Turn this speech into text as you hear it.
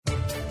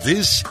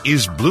This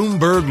is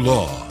Bloomberg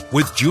Law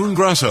with June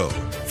Grasso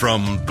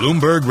from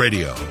Bloomberg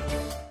Radio.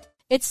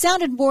 It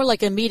sounded more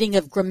like a meeting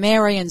of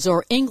grammarians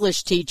or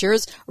English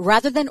teachers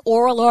rather than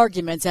oral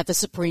arguments at the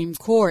Supreme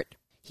Court.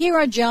 Here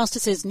are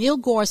Justices Neil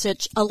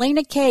Gorsuch,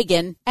 Elena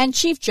Kagan, and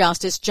Chief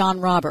Justice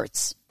John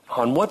Roberts.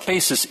 On what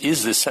basis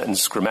is this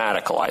sentence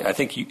grammatical? I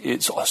think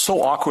it's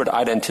so awkward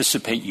I'd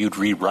anticipate you'd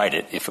rewrite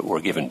it if it were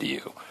given to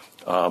you.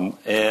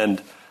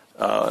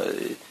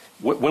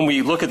 When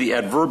we look at the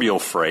adverbial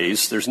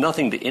phrase, there's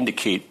nothing to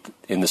indicate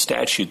in the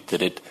statute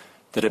that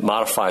it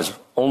modifies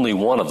only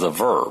one of the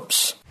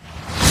verbs.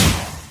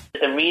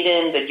 The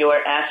reading that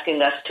you're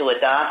asking us to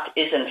adopt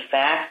is in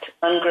fact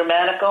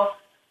ungrammatical,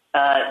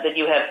 that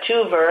you have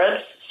two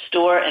verbs,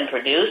 store and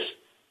produce.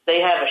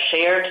 They have a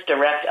shared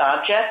direct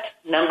object,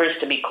 numbers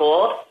to be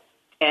called,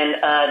 and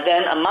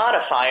then a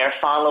modifier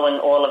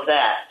following all of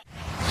that.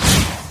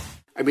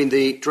 I mean,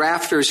 the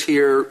drafters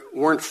here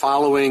weren't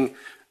following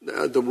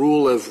the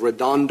rule of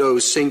redondo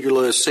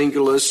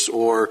singulus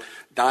or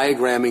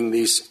diagramming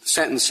these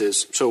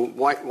sentences. So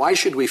why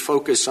should we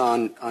focus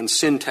on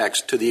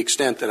syntax to the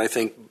extent that I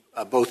think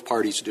both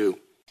parties do?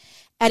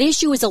 At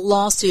issue is a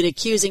lawsuit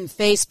accusing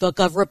Facebook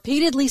of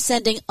repeatedly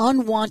sending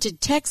unwanted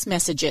text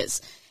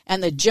messages,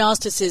 and the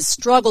justices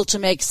struggle to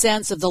make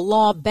sense of the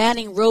law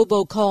banning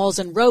robocalls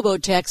and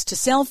robotext to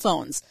cell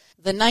phones,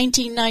 the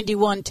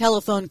 1991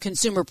 Telephone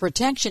Consumer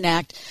Protection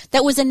Act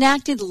that was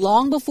enacted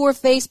long before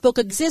Facebook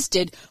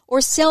existed or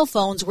cell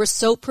phones were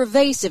so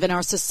pervasive in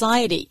our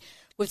society,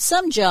 with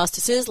some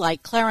justices,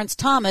 like Clarence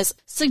Thomas,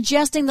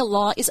 suggesting the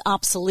law is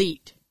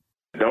obsolete.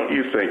 Don't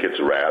you think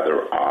it's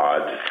rather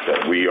odd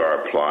that we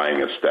are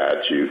applying a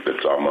statute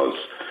that's almost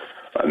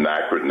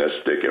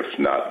anachronistic, if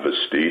not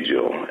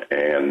vestigial,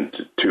 and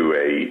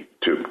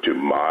to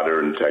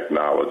modern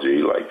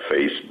technology like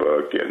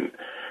Facebook and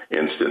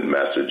instant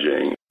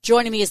messaging?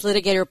 Joining me is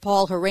litigator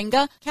Paul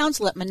Haringa,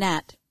 counsel at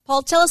Manat.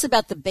 Paul, tell us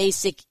about the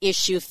basic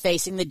issue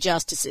facing the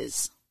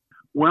justices.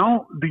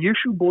 Well, the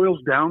issue boils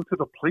down to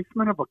the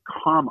placement of a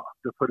comma,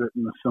 to put it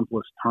in the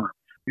simplest terms.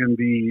 In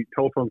the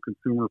Telephone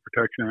Consumer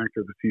Protection Act,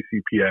 or the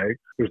TCPA,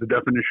 there's a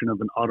definition of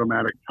an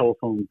automatic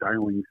telephone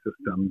dialing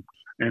system,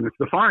 and it's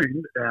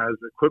defined as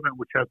equipment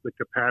which has the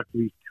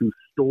capacity to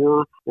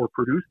store or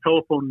produce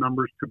telephone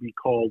numbers to be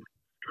called,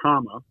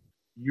 comma,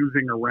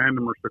 using a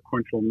random or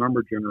sequential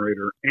number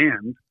generator,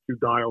 and to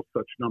dial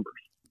such numbers.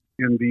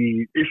 And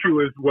the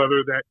issue is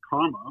whether that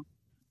comma,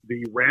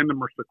 the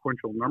random or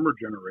sequential number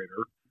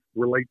generator,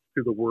 relates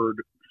to the word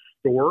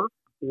store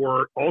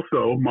or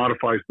also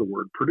modifies the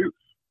word produce.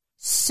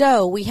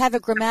 So we have a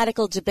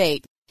grammatical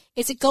debate.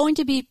 Is it going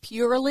to be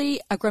purely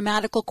a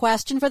grammatical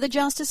question for the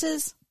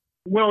justices?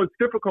 Well, it's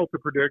difficult to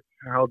predict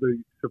how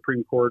the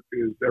Supreme Court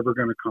is ever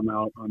going to come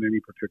out on any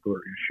particular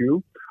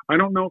issue. I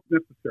don't know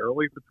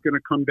necessarily if it's going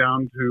to come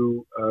down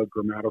to a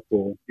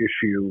grammatical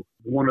issue.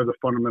 One of the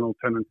fundamental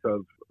tenets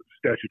of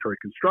statutory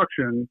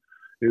construction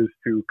is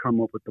to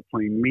come up with the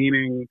plain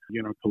meaning,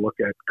 to look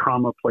at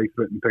comma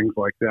placement and things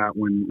like that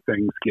when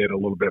things get a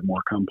little bit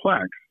more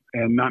complex,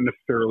 and not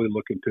necessarily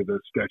look into the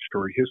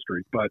statutory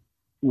history. But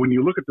when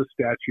you look at the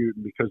statute,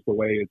 because the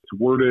way it's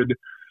worded,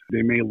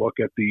 they may look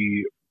at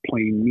the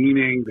plain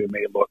meaning, they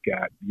may look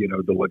at,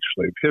 the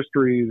legislative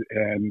history,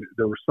 and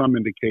there were some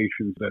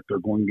indications that they're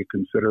going to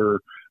consider,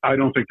 I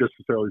don't think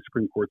necessarily the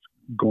Supreme Court's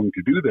going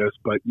to do this,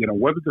 but,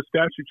 whether the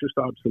statute's just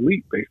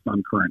obsolete based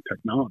on current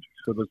technology.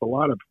 So there's a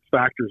lot of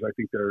factors I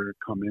think they're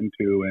come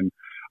into, and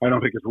I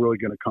don't think it's really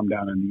going to come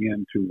down in the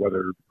end to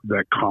whether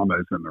that comma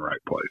is in the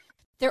right place.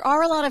 There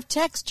are a lot of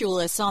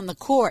textualists on the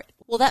court.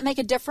 Will that make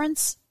a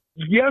difference?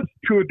 Yes,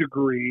 to a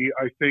degree.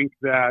 I think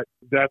that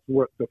that's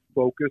what the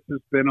focus has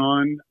been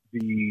on.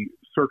 The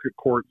circuit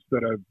courts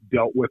that have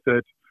dealt with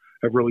it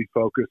have really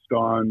focused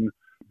on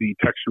the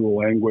textual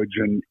language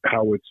and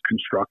how it's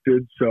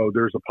constructed. So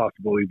there's a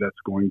possibility that's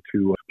going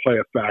to play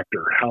a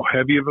factor. How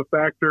heavy of a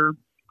factor?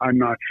 I'm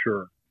not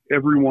sure.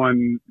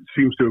 Everyone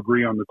seems to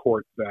agree on the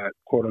court that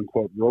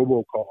quote-unquote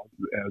robocalls,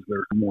 as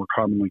they're more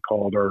commonly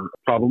called, are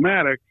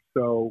problematic.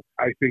 So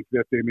I think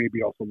that they may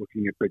be also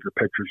looking at bigger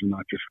pictures and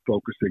not just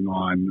focusing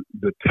on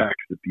the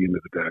text at the end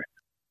of the day.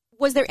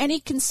 Was there any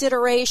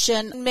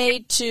consideration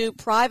made to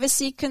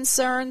privacy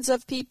concerns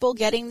of people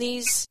getting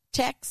these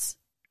texts?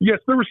 Yes,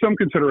 there was some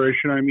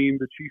consideration. I mean,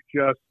 the Chief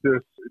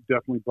Justice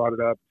definitely brought it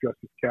up.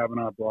 Justice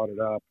Kavanaugh brought it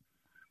up.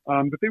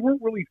 But they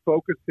weren't really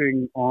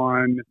focusing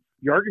on,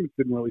 the arguments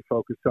didn't really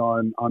focus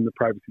on the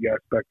privacy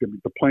aspect.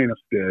 The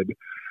plaintiffs did,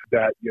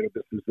 that,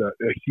 this is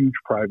a huge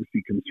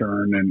privacy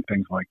concern and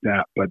things like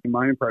that. But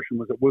my impression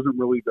was it wasn't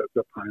really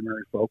the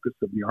primary focus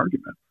of the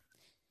argument.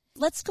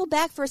 Let's go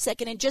back for a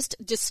second and just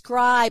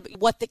describe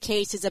what the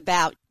case is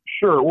about.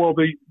 Sure. Well,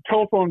 the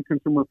Telephone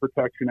Consumer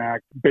Protection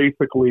Act,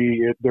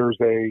 basically there's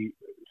a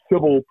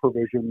civil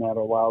provision that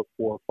allows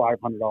for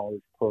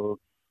 $500 per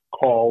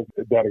call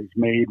that is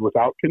made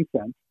without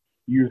consent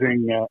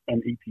using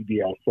an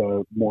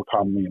ATDS, more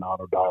commonly an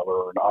auto dialer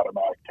or an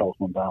automatic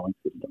telephone dialing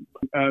system.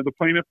 The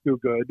plaintiff, Do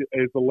Good,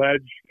 is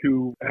alleged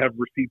to have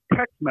received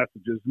text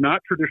messages,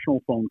 not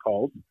traditional phone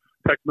calls,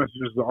 text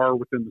messages are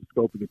within the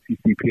scope of the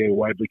TCPA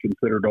widely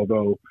considered,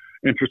 although,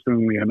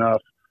 interestingly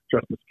enough,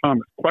 Justice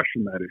Thomas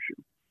questioned that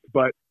issue.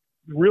 But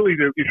really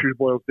the issue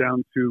boils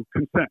down to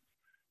consent.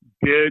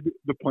 Did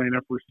the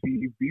plaintiff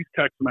receive these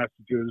text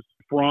messages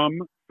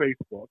from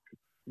Facebook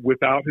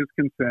without his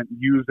consent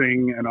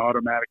using an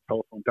automatic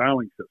telephone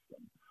dialing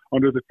system?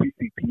 Under the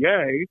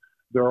TCPA,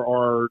 there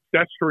are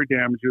statutory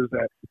damages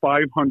at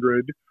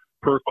 $500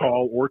 per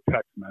call or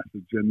text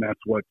message, and that's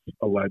what's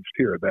alleged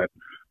here, that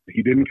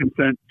he didn't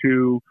consent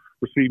to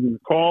receiving the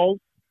calls,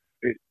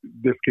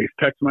 this case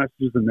text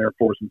messages, and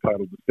therefore is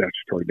entitled to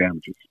statutory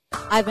damages.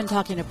 I've been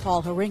talking to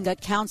Paul Haringa,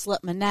 counsel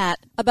at Manat,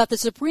 about the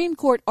Supreme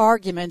Court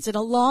arguments in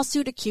a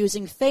lawsuit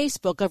accusing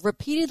Facebook of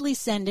repeatedly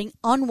sending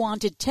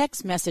unwanted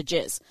text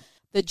messages.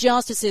 The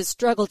justices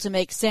struggled to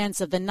make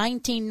sense of the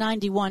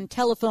 1991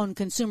 Telephone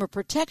Consumer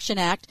Protection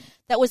Act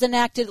that was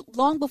enacted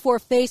long before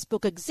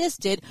Facebook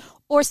existed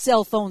or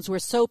cell phones were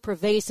so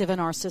pervasive in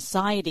our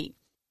society.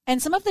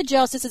 And some of the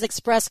justices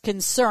expressed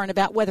concern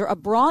about whether a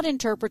broad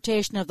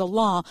interpretation of the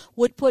law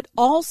would put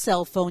all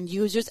cell phone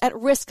users at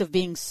risk of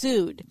being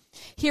sued.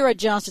 Here are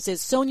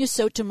Justices Sonia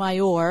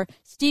Sotomayor,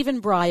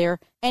 Stephen Breyer,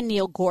 and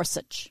Neil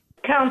Gorsuch.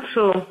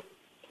 Counsel,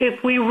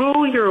 if we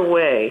rule your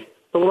way,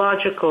 the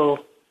logical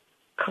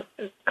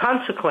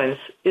consequence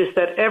is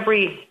that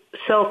every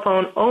cell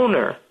phone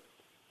owner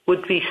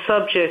would be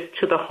subject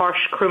to the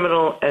harsh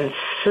criminal and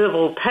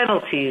civil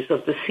penalties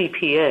of the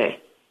CPA.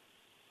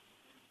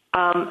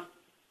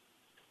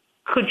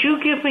 Could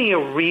you give me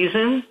a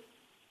reason,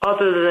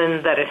 other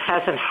than that it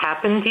hasn't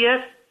happened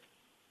yet,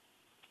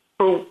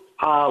 for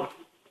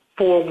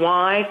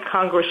why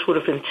Congress would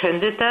have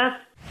intended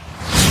that?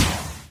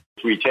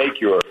 If we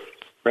take your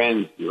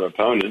friend, your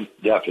opponent's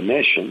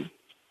definition,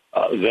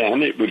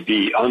 then it would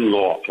be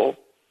unlawful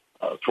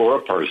for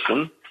a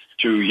person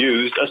to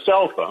use a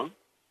cell phone,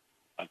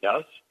 I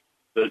guess,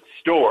 that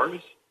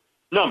stores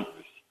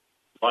numbers,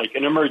 like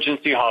an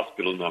emergency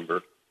hospital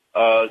number,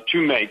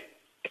 to make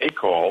a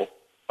call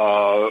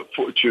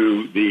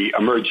to the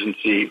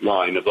emergency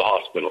line of the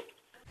hospital.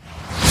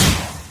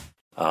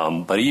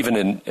 But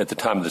even at the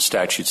time of the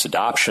statute's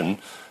adoption,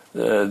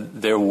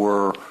 there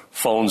were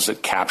phones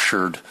that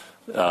captured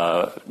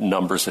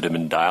numbers that had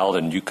been dialed,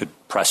 and you could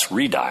press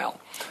redial.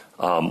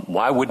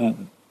 Why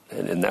wouldn't,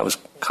 and that was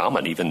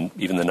common even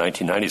in the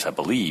 1990s, I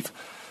believe,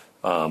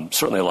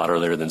 certainly a lot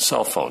earlier than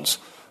cell phones.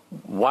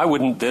 Why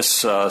wouldn't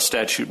this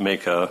statute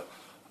make a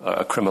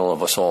criminal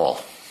of us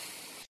all?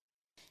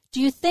 Do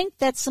you think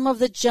that some of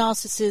the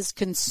justices'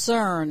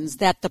 concerns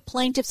that the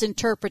plaintiff's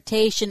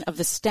interpretation of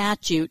the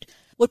statute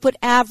would put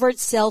average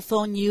cell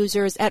phone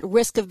users at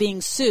risk of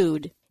being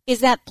sued, is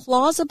that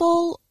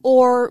plausible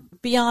or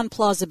beyond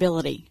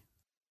plausibility?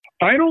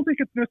 I don't think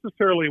it's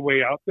necessarily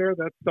way out there.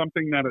 That's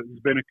something that has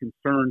been a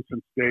concern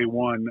since day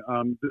one.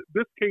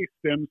 This case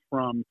stems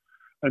from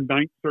a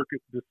Ninth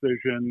Circuit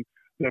decision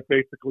that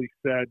basically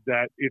said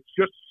that it's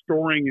just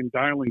storing and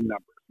dialing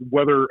numbers.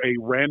 Whether a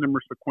random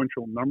or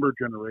sequential number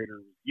generator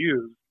is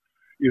used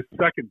is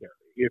secondary.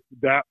 If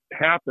that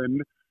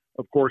happened,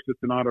 of course, it's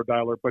an auto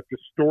dialer, but to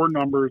store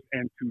numbers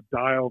and to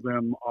dial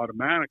them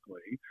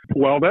automatically,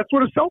 well, that's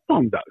what a cell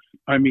phone does.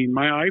 I mean,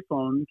 my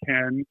iPhone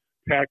can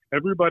text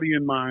everybody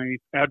in my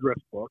address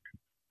book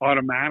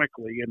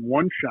automatically in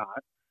one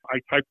shot. I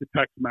type the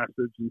text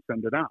message and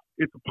send it out.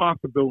 It's a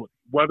possibility.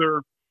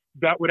 Whether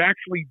that would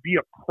actually be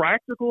a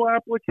practical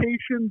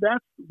application,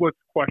 that's what's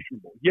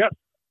questionable. Yes,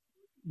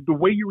 the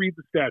way you read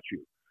the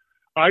statute,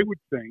 I would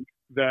think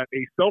that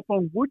a cell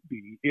phone would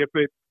be, if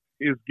it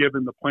is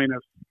given the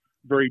plaintiff's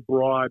very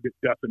broad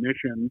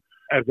definition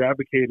as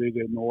advocated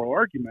in the oral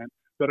argument,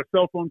 that a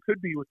cell phone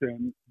could be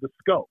within the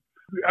scope.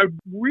 I'd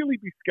really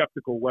be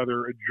skeptical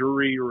whether a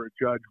jury or a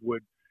judge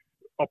would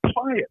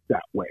apply it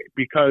that way,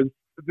 because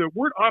the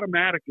word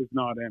automatic is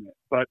not in it,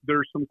 but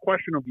there's some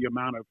question of the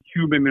amount of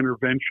human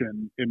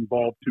intervention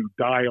involved to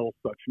dial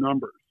such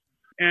numbers.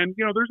 And,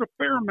 there's a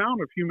fair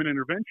amount of human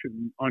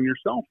intervention on your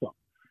cell phone.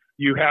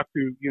 You have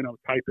to,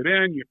 type it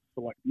in, you have to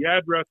select the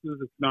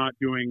addresses. It's not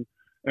doing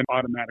an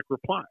automatic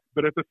reply.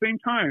 But at the same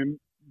time,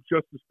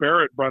 Justice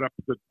Barrett brought up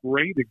the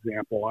great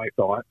example, I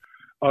thought,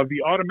 of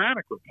the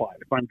automatic reply.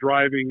 If I'm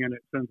driving and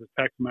it sends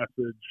a text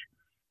message,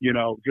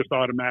 just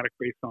automatic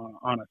based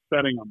on a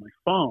setting on my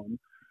phone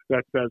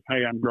that says,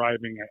 hey, I'm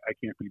driving, I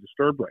can't be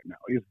disturbed right now.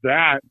 Is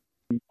that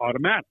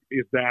automatic?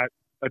 Is that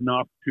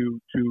enough to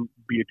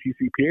be a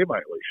TCPA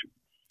violation?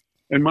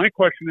 And my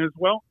question is,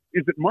 well,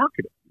 is it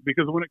marketing?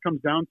 Because when it comes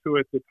down to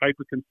it, the type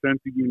of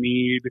consent that you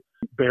need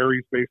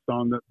varies based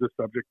on the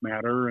subject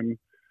matter. And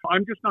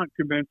I'm just not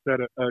convinced that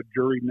a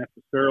jury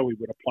necessarily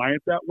would apply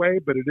it that way,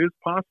 but it is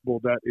possible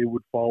that it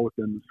would fall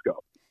within the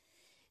scope.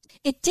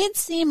 It did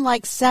seem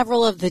like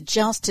several of the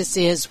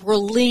justices were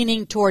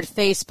leaning toward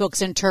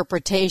Facebook's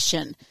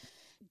interpretation.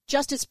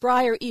 Justice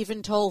Breyer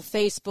even told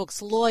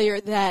Facebook's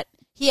lawyer that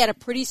he had a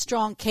pretty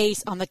strong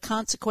case on the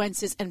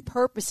consequences and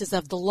purposes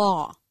of the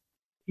law.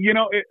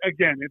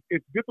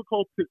 It's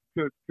difficult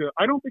to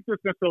I don't think there's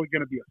necessarily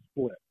going to be a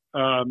split,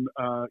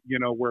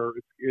 where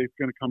it's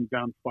going to come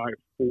down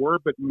 5-4,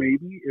 but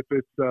maybe if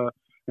it's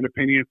an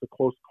opinion. It's a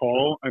close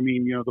call. I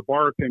mean, the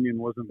Barr opinion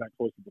wasn't that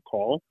close of a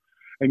call.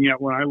 And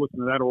yet when I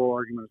listened to that oral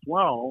argument as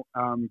well,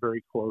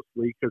 very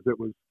closely, because it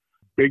was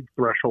a big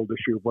threshold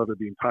issue of whether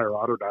the entire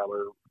auto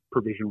dialer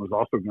provision was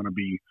also going to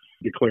be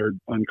declared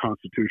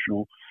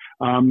unconstitutional.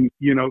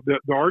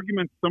 The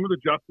arguments, some of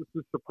the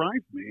justices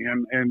surprised me,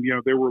 and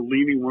they were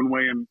leaning one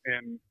way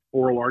in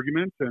oral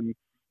arguments, and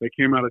they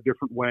came out a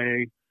different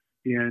way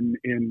in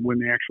when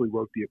they actually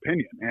wrote the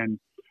opinion. And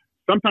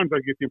sometimes I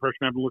get the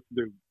impression, I've listened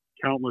to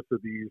countless of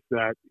these,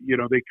 that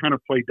they kind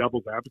of play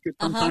devil's advocate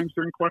sometimes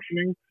during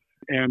questioning,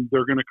 and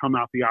they're going to come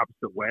out the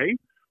opposite way.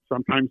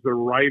 Sometimes they're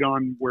right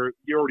on where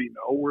you already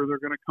know where they're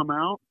going to come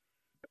out.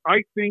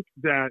 I think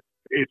that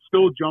it's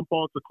still a jump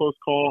ball. It's a close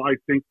call. I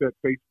think that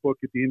Facebook,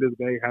 at the end of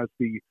the day, has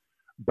the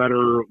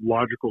better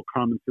logical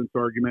common sense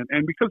argument.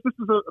 And because this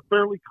is a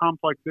fairly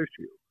complex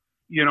issue,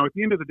 at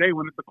the end of the day,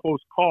 when it's a close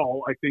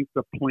call, I think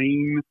the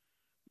plain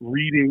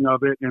reading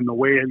of it and the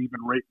way it even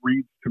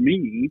reads to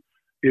me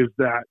is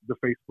that the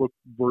Facebook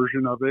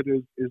version of it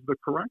is the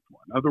correct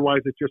one.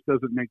 Otherwise, it just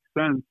doesn't make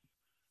sense.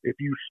 If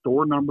you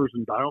store numbers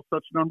and dial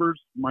such numbers,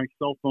 my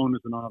cell phone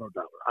is an auto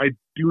dialer. I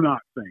do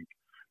not think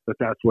that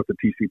that's what the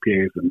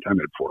TCPA is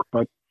intended for,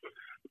 but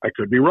I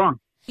could be wrong.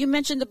 You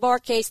mentioned the Barr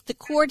case. The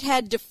court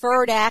had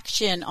deferred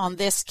action on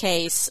this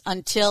case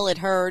until it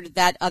heard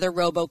that other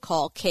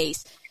robocall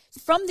case.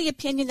 From the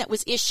opinion that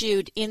was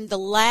issued in the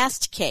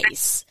last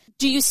case,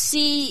 do you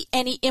see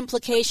any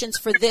implications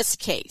for this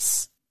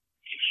case?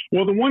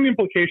 Well, the one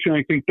implication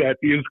I think that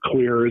is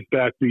clear is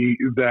that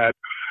that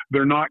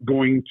they're not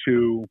going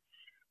to,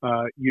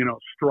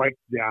 strike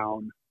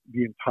down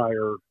the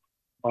entire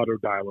auto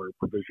dialer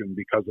provision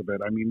because of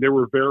it. I mean, they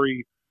were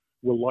very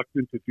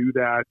reluctant to do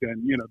that,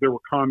 and there were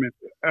comments.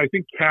 I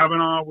think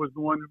Kavanaugh was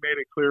the one who made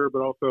it clear,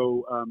 but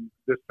also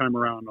this time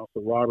around,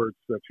 also Roberts,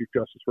 Chief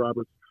Justice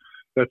Roberts,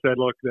 that said,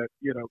 look, that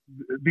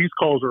these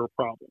calls are a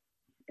problem,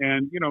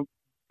 and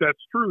that's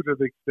true to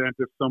the extent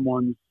if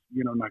someone's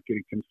not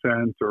getting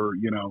consent or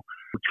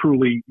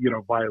truly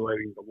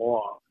violating the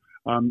law.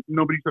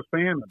 Nobody's a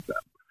fan of them.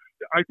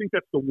 I think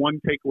that's the one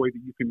takeaway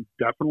that you can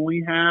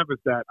definitely have, is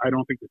that I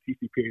don't think the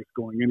TCPA is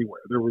going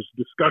anywhere. There was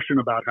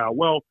discussion about how,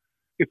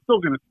 it's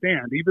still going to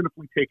stand, even if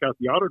we take out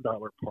the auto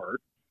dialer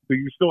part, but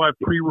you still have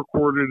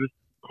pre-recorded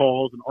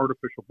calls and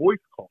artificial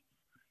voice calls.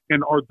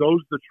 And are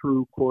those the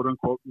true,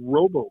 quote-unquote,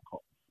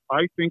 robocalls?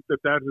 I think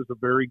that is a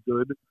very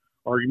good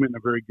argument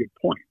and a very good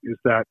point, is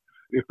that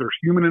if there's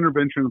human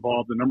intervention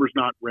involved, the number's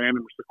not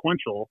random or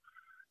sequential,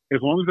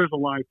 as long as there's a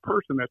live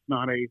person, that's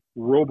not a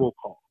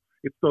robocall.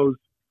 It's those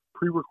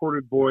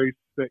pre-recorded voice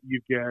that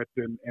you get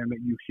and that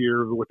you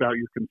hear without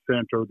your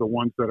consent are the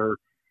ones that are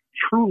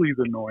truly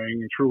the annoying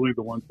and truly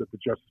the ones that the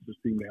justices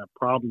seem to have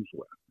problems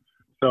with.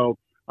 So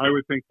I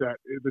would think that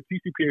the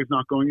TCPA is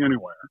not going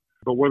anywhere,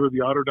 but whether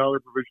the auto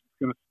dialer provision is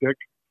going to stick,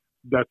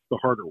 that's the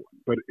harder one.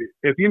 But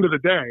at the end of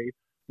the day,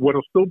 what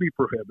will still be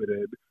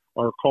prohibited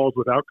are calls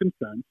without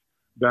consent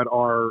that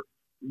are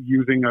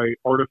using a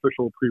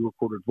artificial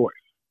pre-recorded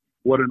voice.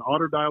 What an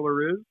auto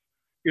dialer is,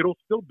 it'll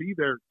still be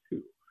there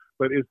too.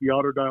 But is the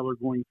auto dialer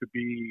going to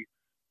be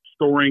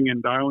storing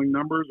and dialing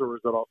numbers, or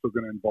is it also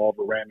going to involve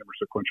a random or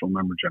sequential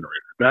number generator?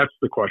 That's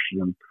the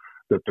question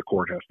that the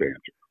court has to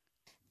answer.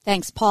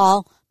 Thanks,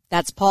 Paul.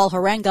 That's Paul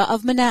Harenga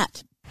of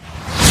Manette.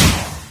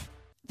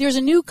 There's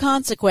a new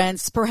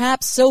consequence,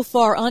 perhaps so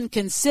far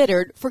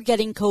unconsidered, for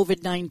getting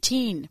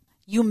COVID-19.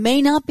 You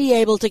may not be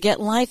able to get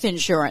life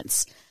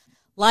insurance.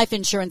 Life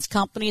insurance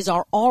companies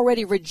are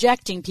already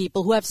rejecting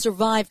people who have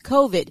survived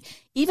COVID,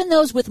 even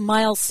those with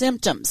mild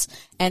symptoms.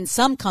 And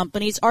some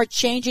companies are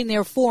changing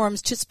their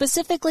forms to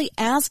specifically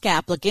ask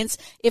applicants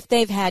if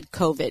they've had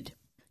COVID.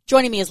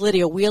 Joining me is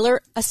Lydia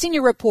Wheeler, a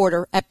senior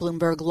reporter at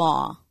Bloomberg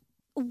Law.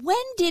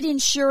 When did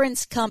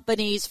insurance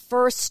companies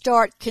first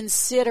start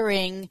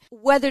considering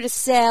whether to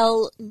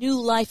sell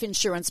new life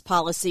insurance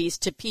policies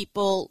to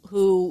people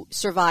who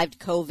survived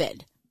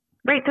COVID?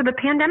 Right. So the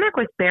pandemic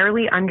was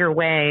barely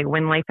underway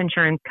when life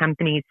insurance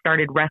companies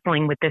started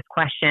wrestling with this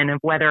question of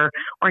whether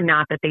or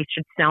not that they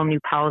should sell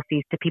new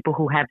policies to people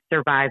who have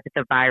survived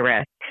the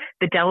virus.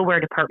 The Delaware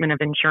Department of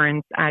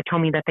Insurance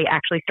told me that they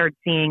actually started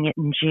seeing it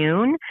in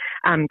June.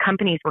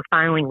 Companies were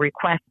filing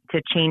requests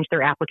to change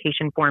their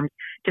application forms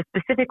to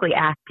specifically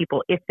ask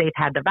people if they've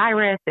had the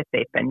virus, if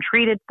they've been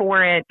treated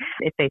for it,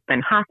 if they've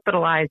been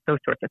hospitalized, those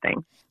sorts of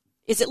things.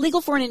 Is it legal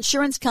for an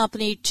insurance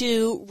company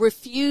to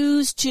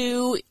refuse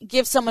to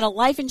give someone a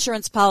life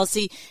insurance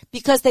policy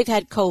because they've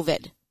had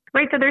COVID?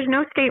 Right. So there's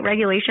no state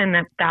regulation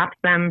that stops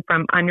them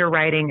from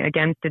underwriting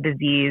against a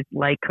disease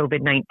like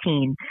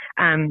COVID-19.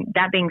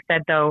 That being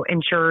said, though,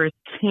 insurers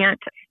can't,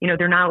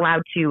 they're not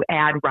allowed to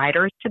add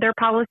riders to their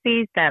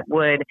policies that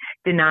would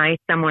deny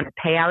someone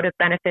a payout of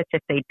benefits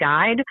if they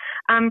died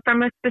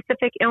from a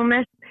specific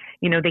illness.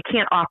 They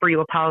can't offer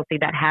you a policy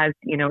that has,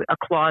 a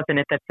clause in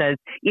it that says,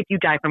 if you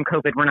die from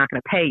COVID, we're not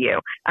going to pay you.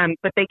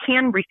 But they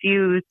can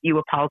refuse you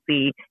a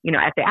policy,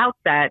 at the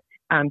outset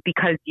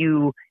because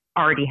you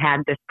already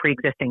had this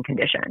pre-existing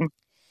condition.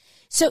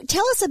 So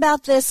tell us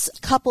about this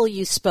couple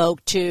you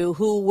spoke to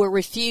who were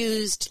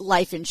refused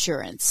life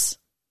insurance.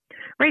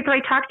 Right. So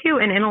I talked to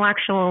an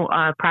intellectual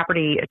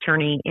property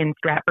attorney in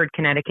Stratford,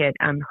 Connecticut.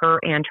 Her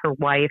and her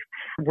wife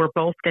were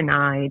both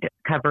denied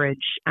coverage.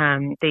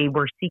 They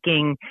were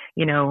seeking,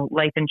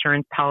 life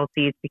insurance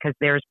policies because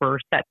theirs were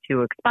set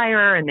to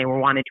expire and they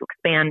wanted to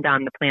expand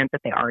on the plans that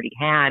they already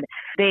had.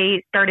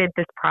 They started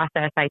this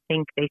process, I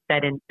think they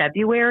said in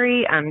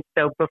February.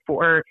 So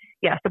before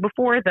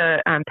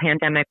the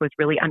pandemic was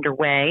really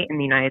underway in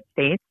the United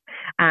States.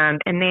 And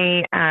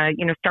they,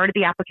 started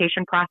the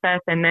application process,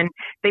 and then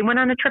they went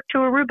on a trip to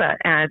Aruba,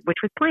 which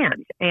was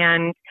planned.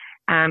 And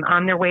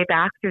on their way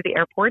back through the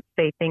airports,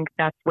 they think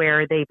that's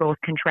where they both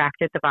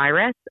contracted the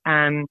virus.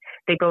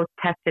 They both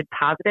tested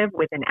positive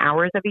within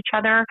hours of each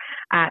other.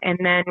 And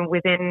then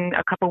within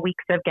a couple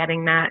weeks of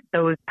getting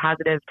those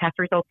positive test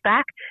results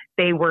back,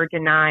 they were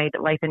denied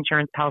life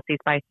insurance policies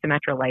by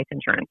Symetra Life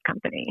Insurance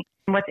Company.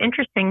 And what's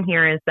interesting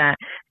here is that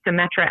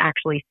Symetra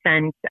actually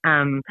sent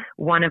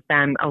one of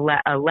them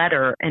a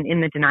letter, and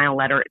in the denial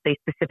letter, they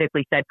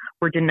specifically said,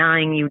 "We're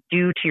denying you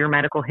due to your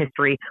medical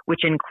history,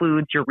 which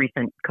includes your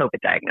recent COVID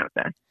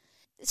diagnosis."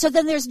 So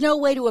then there's no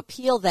way to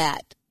appeal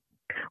that.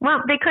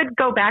 Well, they could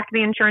go back to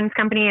the insurance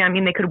company. I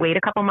mean, they could wait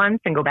a couple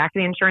months and go back to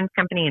the insurance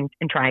company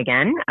and try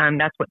again.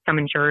 That's what some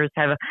insurers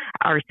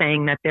are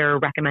saying that they're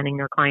recommending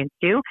their clients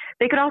do.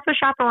 They could also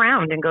shop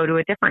around and go to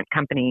a different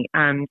company.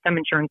 Some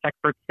insurance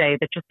experts say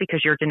that just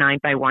because you're denied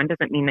by one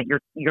doesn't mean that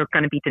you're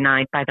going to be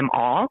denied by them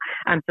all.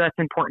 So that's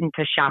important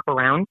to shop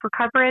around for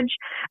coverage.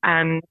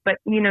 But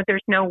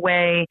there's no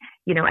way,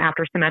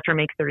 after Symetra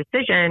makes their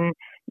decision,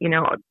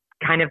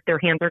 kind of their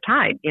hands are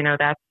tied.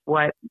 That's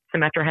what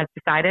Symetra has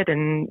decided.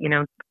 And,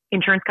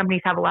 insurance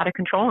companies have a lot of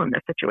control in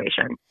this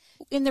situation.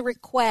 In the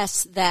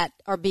requests that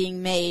are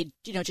being made,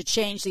 to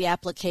change the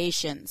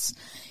applications,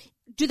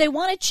 do they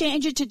want to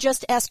change it to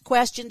just ask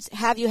questions,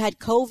 have you had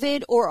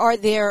COVID, or are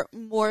there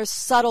more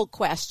subtle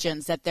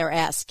questions that they're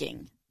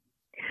asking?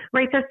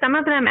 Right. So some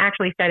of them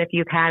actually said if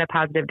you've had a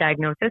positive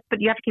diagnosis,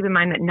 but you have to keep in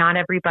mind that not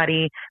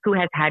everybody who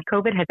has had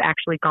COVID has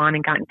actually gone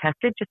and gotten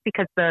tested, just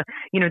because there's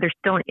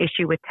still an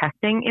issue with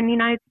testing in the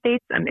United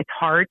States. It's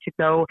hard to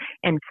go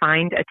and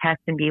find a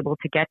test and be able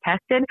to get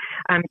tested.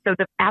 So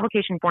the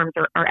application forms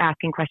are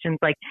asking questions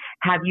like,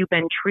 have you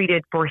been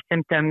treated for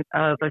symptoms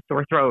of a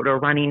sore throat or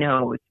runny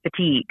nose,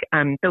 fatigue,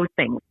 those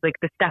things, like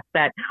the stuff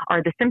that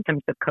are the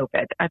symptoms of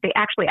COVID. They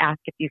actually ask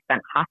if you've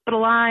been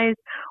hospitalized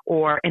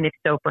and if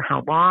so, for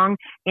how long.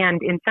 And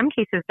in some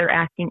cases, they're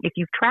asking if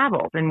you've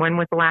traveled and when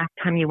was the last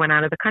time you went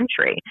out of the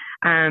country.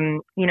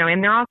 And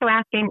they're also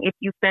asking if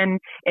you've been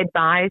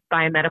advised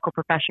by a medical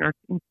professional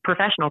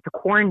to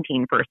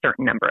quarantine for a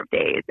certain number of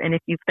days and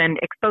if you've been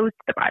exposed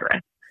to the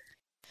virus.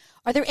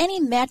 Are there any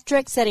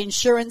metrics that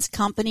insurance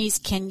companies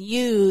can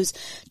use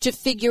to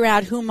figure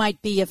out who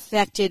might be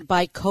affected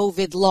by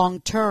COVID long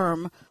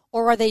term,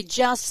 or are they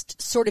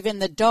just sort of in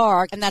the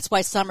dark, and that's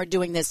why some are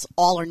doing this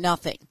all or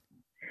nothing?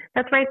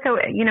 That's right. So,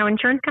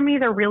 insurance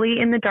companies are really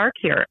in the dark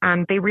here.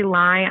 They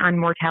rely on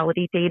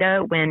mortality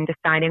data when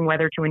deciding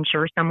whether to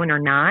insure someone or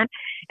not.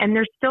 And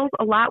there's still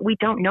a lot we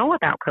don't know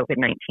about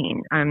COVID-19.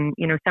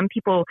 Some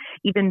people,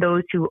 even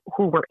those who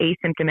were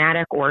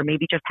asymptomatic or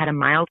maybe just had a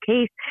mild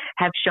case,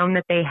 have shown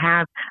that they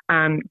have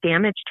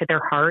damage to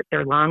their heart,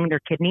 their lung,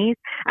 their kidneys.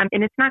 And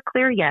it's not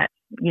clear yet,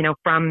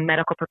 from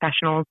medical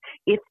professionals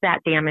if that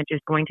damage is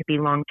going to be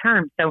long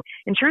term. So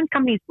insurance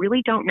companies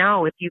really don't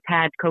know if you've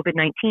had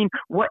COVID-19,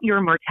 what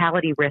your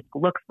mortality risk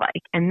looks like.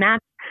 And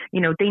that's,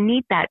 they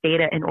need that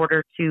data in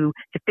order to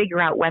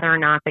figure out whether or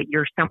not that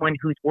you're someone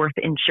who's worth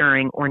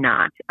insuring or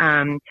not.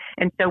 And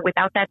so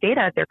without that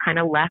data, they're kind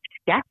of left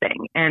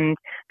guessing. And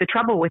the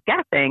trouble with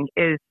guessing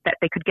is that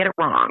they could get it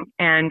wrong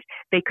and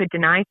they could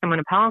deny someone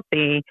a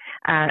policy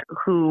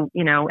who,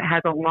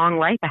 has a long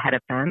life ahead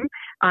of them.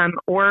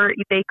 Or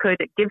they could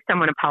give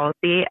someone a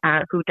policy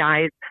who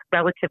dies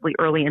relatively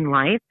early in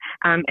life,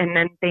 and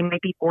then they may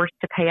be forced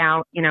to pay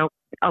out,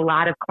 a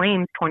lot of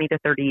claims 20 to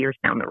 30 years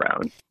down the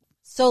road.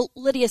 So,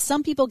 Lydia,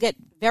 some people get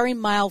very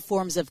mild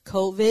forms of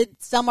COVID.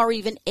 Some are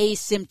even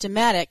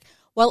asymptomatic,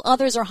 while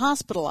others are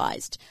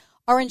hospitalized.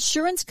 Are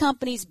insurance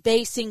companies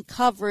basing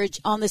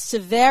coverage on the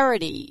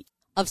severity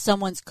of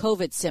someone's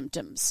COVID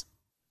symptoms?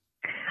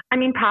 I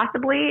mean,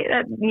 possibly,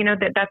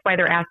 that's why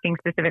they're asking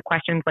specific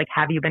questions like,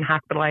 have you been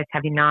hospitalized?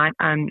 Have you not?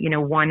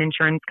 One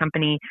insurance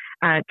company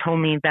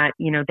told me that,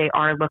 they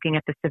are looking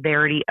at the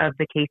severity of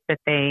the case of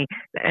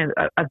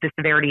the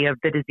severity of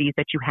the disease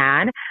that you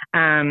had.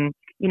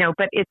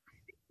 But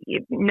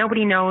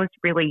nobody knows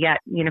really yet,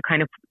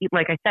 kind of,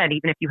 like I said,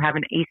 even if you have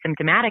an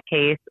asymptomatic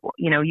case,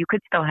 you could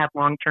still have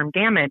long-term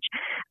damage.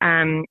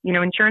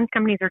 Insurance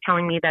companies are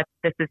telling me that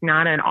this is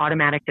not an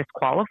automatic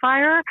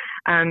disqualifier.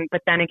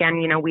 But then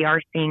again, we are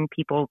seeing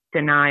people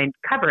denied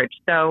coverage.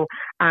 So,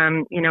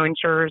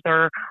 insurers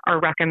are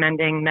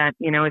recommending that,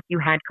 if you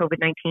had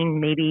COVID-19,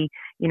 maybe,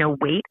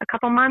 wait a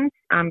couple months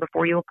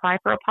before you apply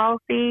for a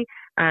policy.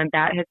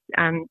 That has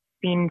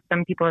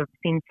some people have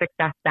seen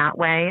success that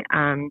way.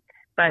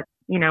 But,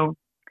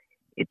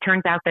 it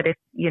turns out that if,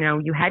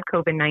 you had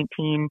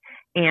COVID-19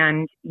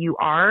 and you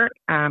are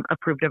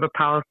approved of a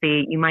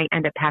policy, you might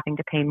end up having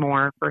to pay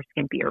more for a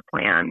skimpier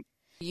plan.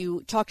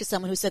 You talked to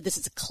someone who said this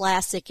is a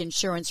classic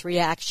insurance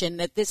reaction,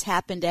 that this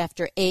happened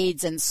after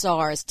AIDS and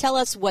SARS. Tell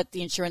us what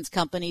the insurance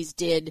companies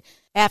did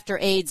after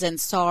AIDS and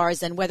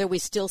SARS and whether we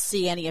still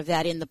see any of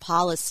that in the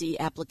policy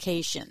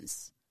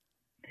applications.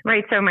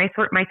 Right. So my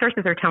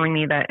sources are telling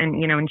me that,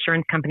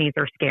 insurance companies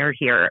are scared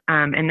here,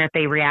 and that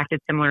they reacted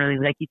similarly,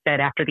 like you said,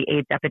 after the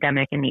AIDS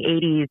epidemic in the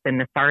 80s and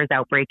the SARS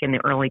outbreak in the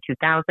early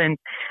 2000s.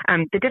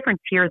 The difference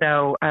here,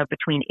 though,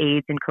 between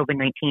AIDS and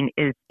COVID-19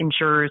 is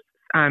insurers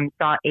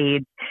saw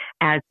AIDS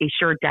as a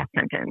sure death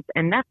sentence.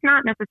 And that's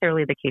not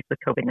necessarily the case with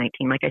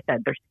COVID-19. Like I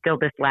said, there's still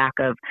this lack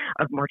of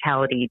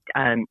mortality,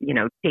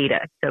 data.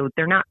 So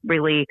they're not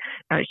really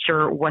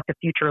sure what the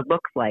future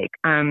looks like.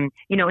 And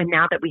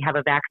now that we have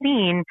a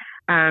vaccine,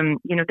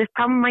 this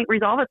problem might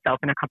resolve itself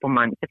in a couple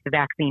months if the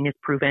vaccine is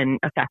proven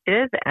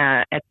effective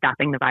at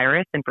stopping the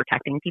virus and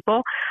protecting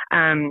people.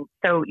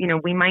 So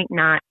we might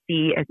not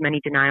see as many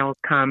denials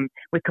come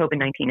with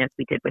COVID-19 as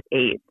we did with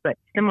AIDS, but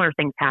similar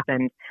things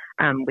happened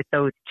with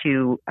those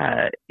two,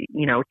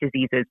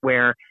 diseases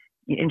where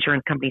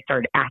insurance companies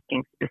started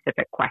asking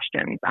specific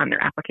questions on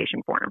their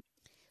application form.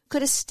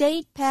 Could a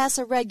state pass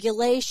a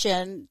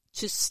regulation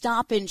to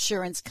stop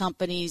insurance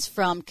companies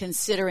from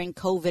considering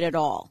COVID at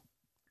all?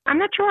 I'm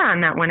not sure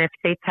on that one if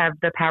states have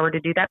the power to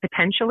do that.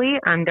 Potentially,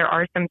 there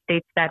are some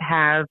states that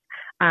have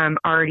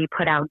already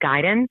put out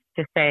guidance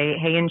to say,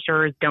 hey,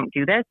 insurers, don't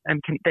do this.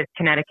 The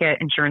Connecticut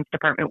Insurance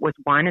Department was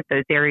one at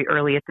the very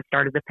early at the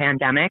start of the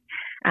pandemic.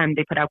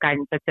 They put out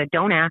guidance that said,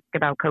 don't ask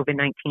about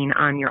COVID-19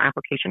 on your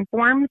application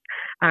forms.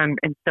 And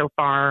so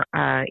far,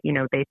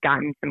 they've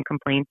gotten some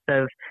complaints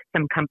of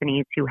some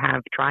companies who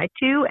have tried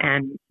to,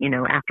 and,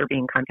 after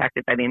being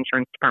contacted by the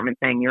insurance department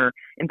saying you're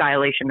in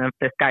violation of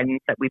this guidance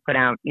that we put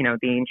out,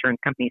 the insurance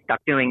company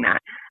stopped doing that.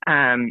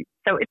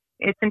 So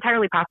it's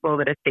entirely possible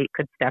that a state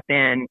could step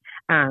in.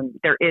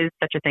 There is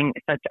such a thing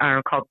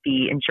called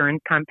the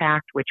Insurance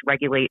Compact, which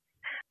regulates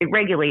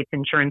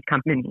insurance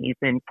companies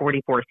in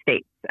 44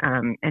 states,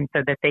 and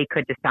so that they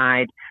could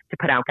decide to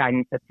put out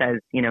guidance that says,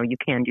 you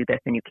can do this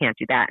and you can't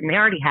do that. And they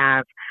already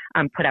have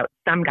put out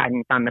some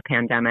guidance on the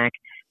pandemic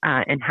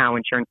and how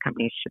insurance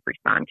companies should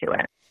respond to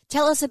it.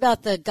 Tell us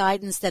about the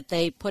guidance that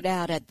they put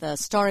out at the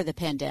start of the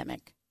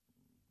pandemic.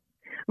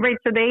 Right.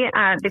 So they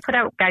put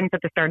out guidance at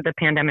the start of the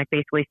pandemic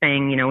basically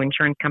saying,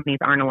 insurance companies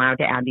aren't allowed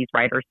to add these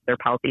riders to their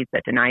policies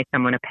that deny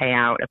someone a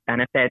payout of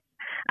benefits.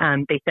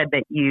 They said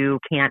that you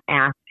can't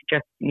ask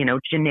just,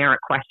 generic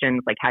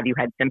questions like, have you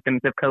had symptoms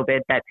of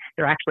COVID, that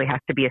there actually has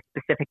to be a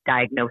specific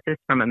diagnosis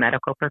from a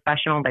medical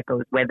professional that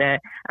goes with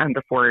it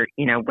before,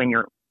 when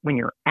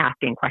you're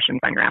asking questions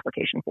on your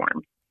application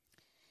form.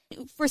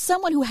 For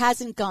someone who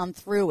hasn't gone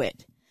through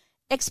it,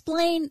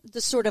 explain the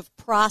sort of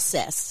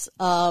process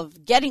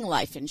of getting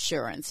life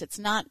insurance. It's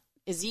not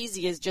as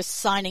easy as just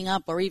signing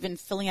up or even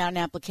filling out an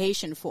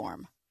application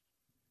form.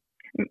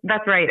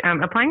 That's right.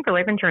 Applying for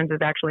life insurance is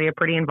actually a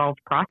pretty involved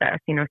process.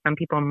 Some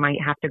people might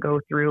have to go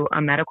through a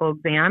medical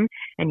exam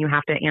and you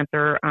have to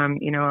answer,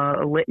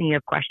 a litany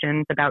of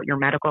questions about your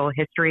medical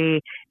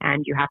history,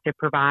 and you have to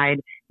provide,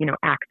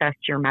 access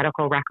to your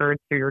medical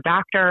records through your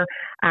doctor.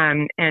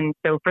 And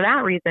so for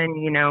that reason,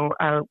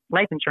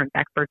 life insurance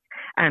experts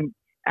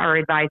are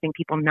advising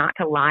people not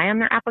to lie on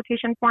their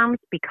application forms,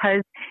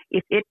 because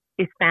if it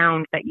is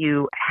found that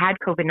you had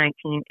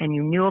COVID-19 and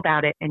you knew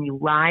about it and you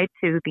lied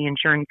to the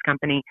insurance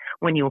company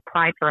when you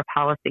applied for a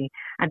policy,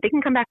 they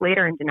can come back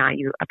later and deny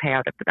you a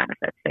payout of the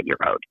benefits that you're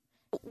owed.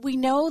 We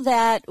know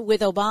that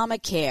with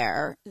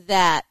Obamacare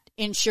that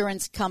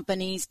insurance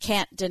companies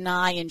can't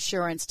deny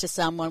insurance to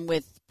someone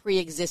with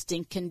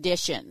pre-existing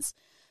conditions.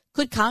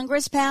 Could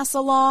Congress pass a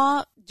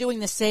law doing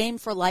the same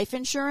for life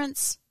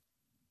insurance?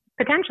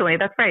 Potentially,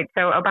 that's right.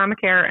 So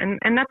Obamacare,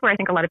 and that's where I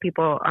think a lot of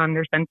people,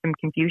 there's been some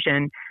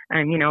confusion.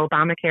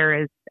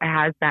 Obamacare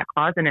has that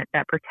clause in it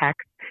that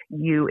protects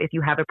you if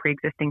you have a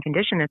pre-existing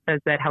condition. It says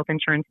that health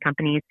insurance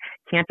companies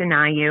can't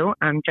deny you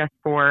just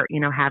for,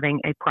 having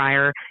a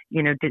prior,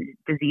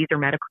 disease or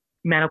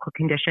medical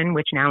condition,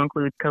 which now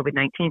includes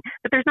COVID-19.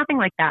 But there's nothing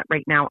like that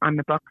right now on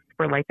the books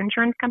for life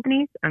insurance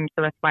companies.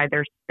 So that's why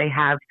they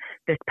have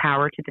this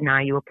power to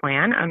deny you a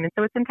plan. And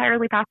so it's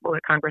entirely possible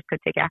that Congress could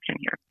take action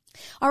here.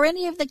 Are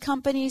any of the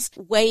companies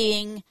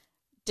weighing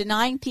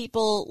denying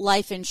people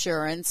life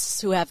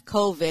insurance who have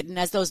COVID, and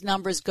as those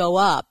numbers go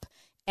up,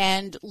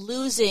 and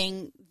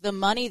losing the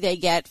money they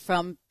get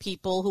from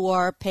people who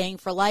are paying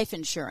for life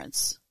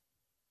insurance?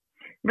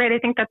 Right. I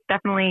think that's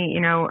definitely,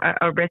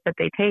 a risk that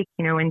they take,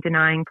 in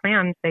denying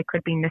plans. They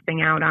could be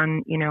missing out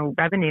on,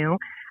 revenue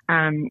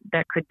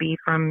that could be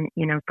from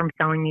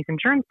selling these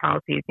insurance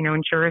policies.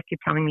 Insurers keep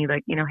telling me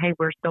like, hey,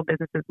 we're still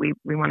businesses.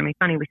 We want to make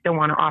money. We still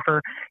want to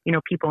offer,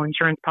 people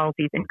insurance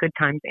policies in good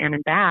times and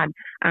in bad.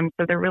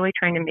 So they're really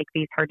trying to make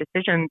these hard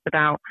decisions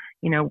about,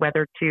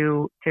 whether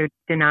to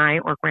deny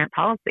or grant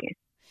policies.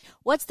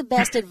 What's the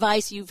best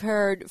advice you've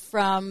heard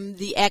from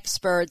the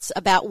experts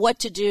about what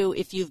to do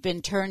if you've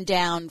been turned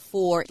down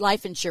for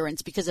life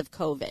insurance because of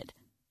COVID?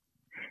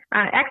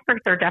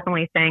 Experts are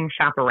definitely saying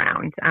shop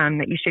around,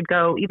 that you should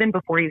go even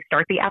before you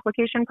start the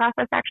application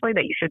process, actually,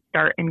 that you should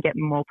start and get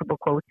multiple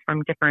quotes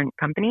from different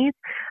companies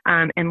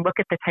and look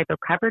at the type of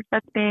coverage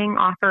that's being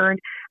offered.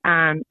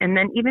 And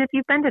then even if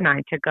you've been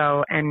denied, to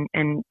go and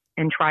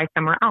try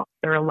somewhere else.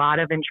 There are a lot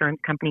of insurance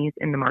companies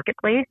in the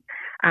marketplace.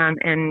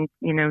 And,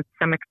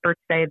 some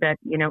experts say that,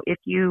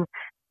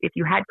 if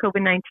you had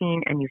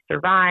COVID-19 and you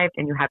survived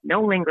and you have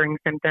no lingering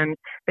symptoms,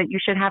 that you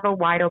should have a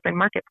wide open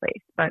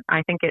marketplace. But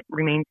I think it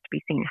remains to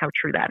be seen how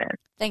true that is.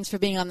 Thanks for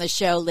being on the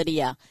show,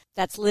 Lydia.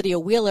 That's Lydia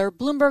Wheeler,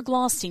 Bloomberg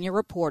Law senior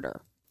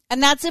reporter.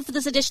 And that's it for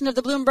this edition of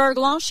the Bloomberg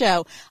Law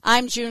Show.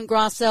 I'm June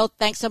Grosso.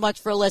 Thanks so much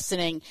for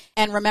listening.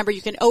 And remember,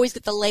 you can always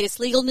get the latest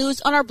legal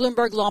news on our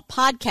Bloomberg Law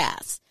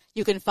podcasts.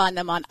 You can find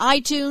them on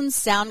iTunes,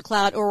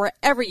 SoundCloud, or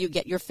wherever you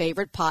get your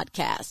favorite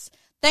podcasts.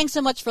 Thanks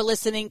so much for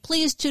listening.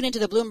 Please tune into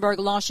the Bloomberg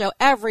Law Show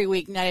every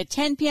weeknight at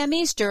 10 p.m.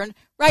 Eastern,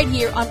 right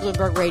here on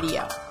Bloomberg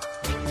Radio.